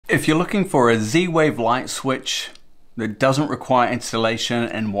If you're looking for a Z-Wave light switch that doesn't require installation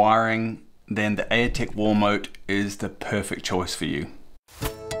and wiring, then the Aeotec Wallmote is the perfect choice for you.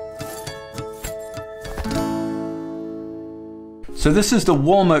 So this is the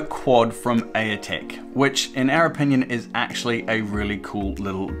Wallmote Quad from Aeotec, which in our opinion is actually a really cool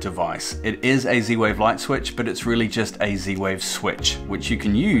little device. It is a Z-Wave light switch, but it's really just a Z-Wave switch, which you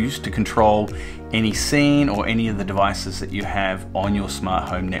can use to control any scene or any of the devices that you have on your smart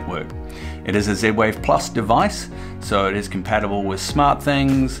home network. It is a Z-Wave Plus device, so it is compatible with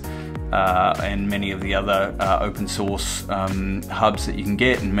SmartThings, and many of the other open source hubs that you can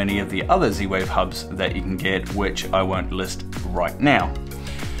get, and many of the other Z-Wave hubs that you can get, which I won't list right now.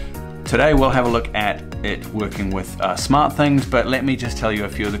 Today we'll have a look at it working with SmartThings, but let me just tell you a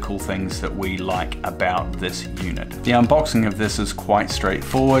few of the cool things that we like about this unit. The unboxing of this is quite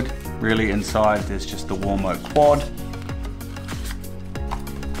straightforward. Really, inside there's just the Wallmote Quad.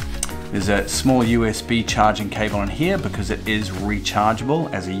 There's a small USB charging cable in here because it is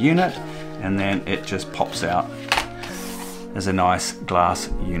rechargeable as a unit, and then it just pops out as a nice glass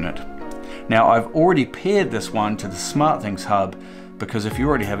unit. Now I've already paired this one to the SmartThings Hub, because if you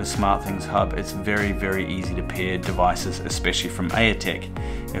already have a SmartThings Hub, it's very, very easy to pair devices, especially from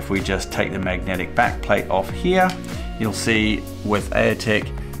Aeotec. If we just take the magnetic backplate off here, you'll see with Aeotec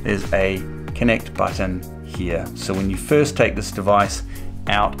there's a connect button here. So when you first take this device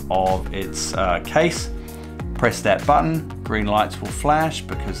out of its case, press that button, green lights will flash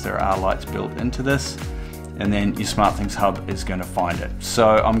because there are lights built into this, and then your SmartThings Hub is going to find it.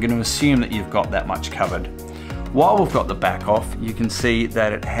 So I'm going to assume that you've got that much covered. While we've got the back off, you can see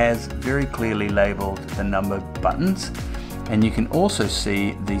that it has very clearly labeled the number buttons, and you can also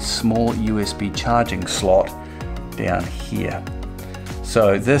see the small USB charging slot down here.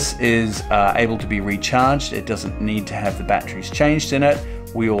 So this is able to be recharged. It doesn't need to have the batteries changed in it.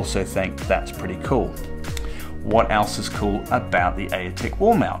 We also think that's pretty cool. What else is cool about the Aeotec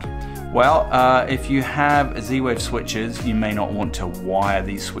wall mount? Well, if you have Z-Wave switches, you may not want to wire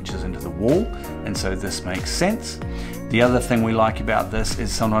these switches into the wall, and so this makes sense. The other thing we like about this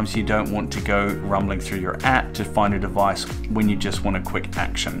is sometimes you don't want to go rumbling through your app to find a device when you just want a quick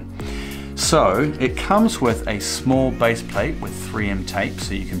action. So it comes with a small base plate with 3M tape,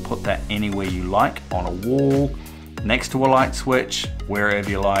 so you can put that anywhere you like, on a wall, next to a light switch, wherever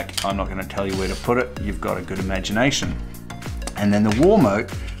you like. I'm not going to tell you where to put it, you've got a good imagination. And then the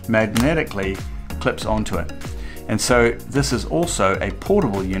Wallmote magnetically clips onto it. And so this is also a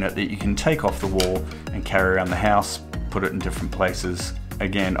portable unit that you can take off the wall and carry around the house, put it in different places.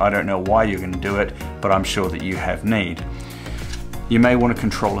 Again, I don't know why you're going to do it, but I'm sure that you have need. You may want to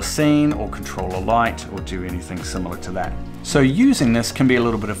control a scene or control a light or do anything similar to that. So using this can be a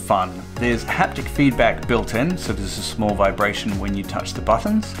little bit of fun. There's haptic feedback built in, so there's a small vibration when you touch the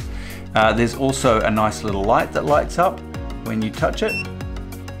buttons. There's also a nice little light that lights up when you touch it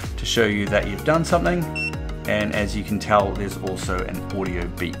to show you that you've done something. And as you can tell, there's also an audio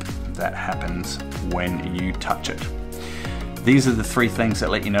beep that happens when you touch it. These are the three things that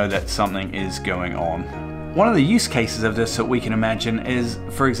let you know that something is going on. One of the use cases of this that we can imagine is,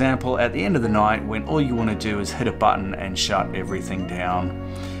 for example, at the end of the night when all you want to do is hit a button and shut everything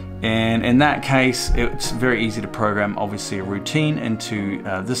down. And in that case, it's very easy to program obviously a routine into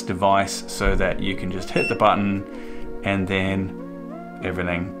this device so that you can just hit the button and then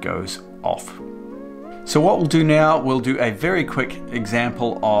everything goes off. So what we'll do now, we'll do a very quick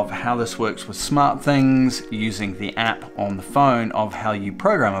example of how this works with SmartThings using the app on the phone, of how you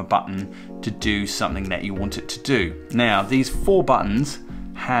program a button to do something that you want it to do. Now, these 4 buttons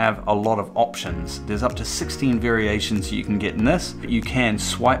have a lot of options. There's up to 16 variations you can get in this. You can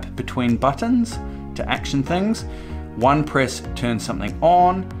swipe between buttons to action things. One press turns something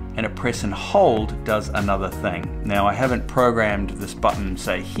on, and a press and hold does another thing. Now, I haven't programmed this button,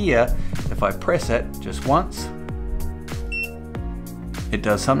 say here. If I press it just once, it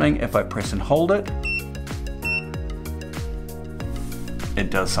does something. If I press and hold it, it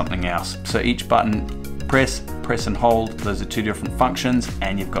does something else. So each button, press and hold, those are 2 different functions,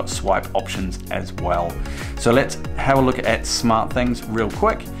 and you've got swipe options as well. So let's have a look at SmartThings real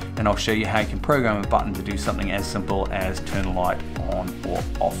quick, and I'll show you how you can program a button to do something as simple as turn a light on or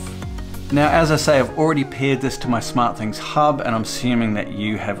off. Now, as I say, I've already paired this to my SmartThings Hub, and I'm assuming that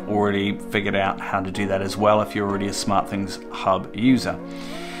you have already figured out how to do that as well if you're already a SmartThings Hub user.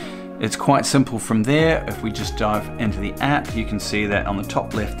 It's quite simple from there. If we just dive into the app, you can see that on the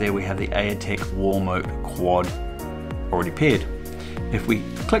top left there we have the Aeotec Wallmote Quad already paired. If we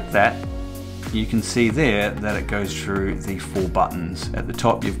click that, you can see there that it goes through the 4 buttons. At the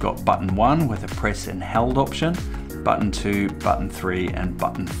top you've got button 1 with a press and held option. button 2, button 3, and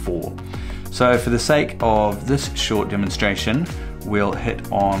button 4. So for the sake of this short demonstration, we'll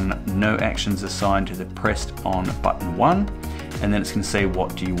hit on no actions assigned to the pressed on button 1, and then it's going to say,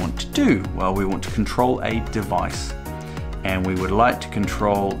 what do you want to do? Well, we want to control a device, and we would like to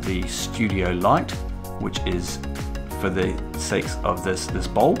control the studio light, which is for the sakes of this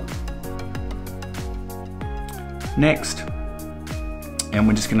bulb. Next, and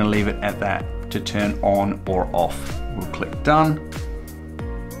we're just going to leave it at that to turn on or off. We'll click done,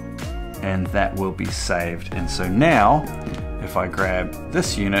 and that will be saved. And so now, if I grab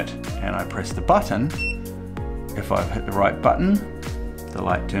this unit and I press the button, if I've hit the right button, the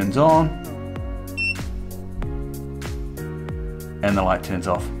light turns on and the light turns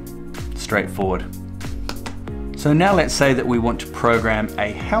off. Straightforward. So now let's say that we want to program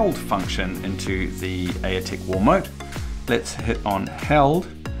a held function into the Aeotec Wallmote. Let's hit on held.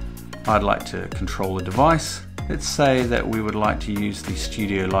 I'd like to control the device. Let's say that we would like to use the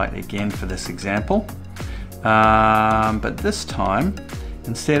studio light again for this example. But this time,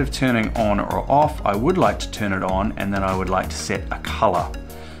 instead of turning on or off, I would like to turn it on, and then I would like to set a color.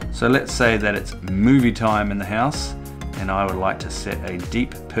 So let's say that it's movie time in the house, and I would like to set a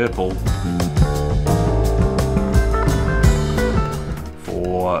deep purple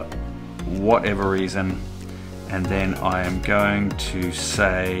for whatever reason. And then I am going to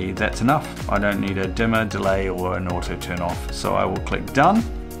say that's enough. I don't need a dimmer, delay, or an auto turn off. So I will click done,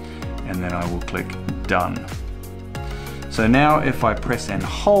 and then I will click done. So now if I press and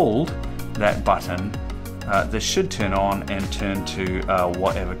hold that button, this should turn on and turn to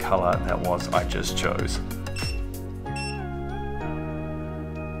whatever color that was I just chose.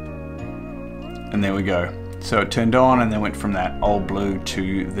 And there we go. So it turned on and then went from that old blue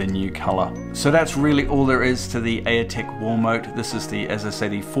to the new color. So that's really all there is to the Aeotec Wallmote. This is the, as I say,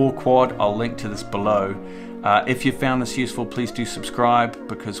 the 4-quad. I'll link to this below. If you found this useful, please do subscribe,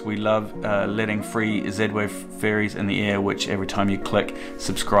 because we love letting free Z-Wave fairies in the air, which every time you click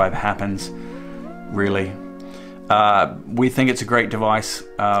subscribe happens, really. We think it's a great device.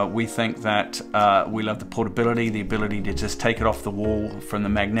 We think that we love the portability, the ability to just take it off the wall from the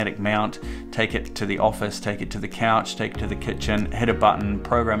magnetic mount, take it to the office, take it to the couch, take it to the kitchen, hit a button,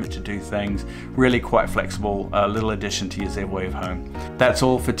 program it to do things. Really quite flexible, a little addition to your Z-Wave home. That's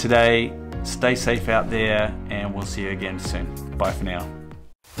all for today. Stay safe out there, and we'll see you again soon. Bye for now.